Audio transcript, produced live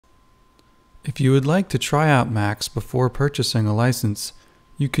If you would like to try out Max before purchasing a license,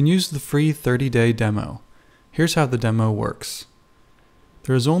 you can use the free 30-day demo. Here's how the demo works.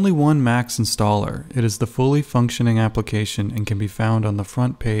 There is only one Max installer. It is the fully functioning application and can be found on the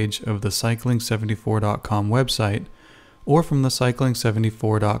front page of the Cycling74.com website or from the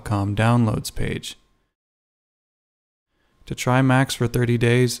Cycling74.com downloads page. To try Max for 30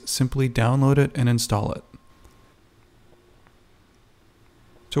 days, simply download it and install it.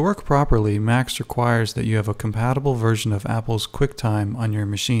 To work properly, Max requires that you have a compatible version of Apple's QuickTime on your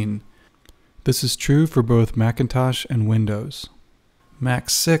machine. This is true for both Macintosh and Windows.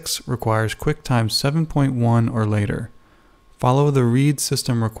 Max 6 requires QuickTime 7.1 or later. Follow the Read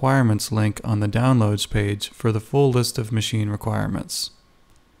System Requirements link on the Downloads page for the full list of machine requirements.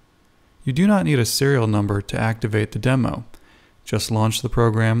 You do not need a serial number to activate the demo. Just launch the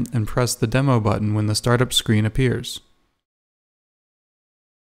program and press the demo button when the startup screen appears.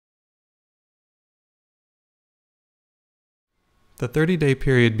 The 30-day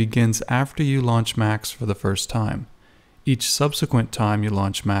period begins after you launch Max for the first time. Each subsequent time you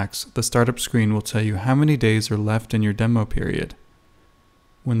launch Max, the startup screen will tell you how many days are left in your demo period.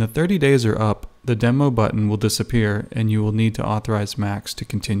 When the 30 days are up, the demo button will disappear and you will need to authorize Max to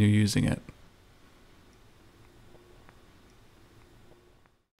continue using it.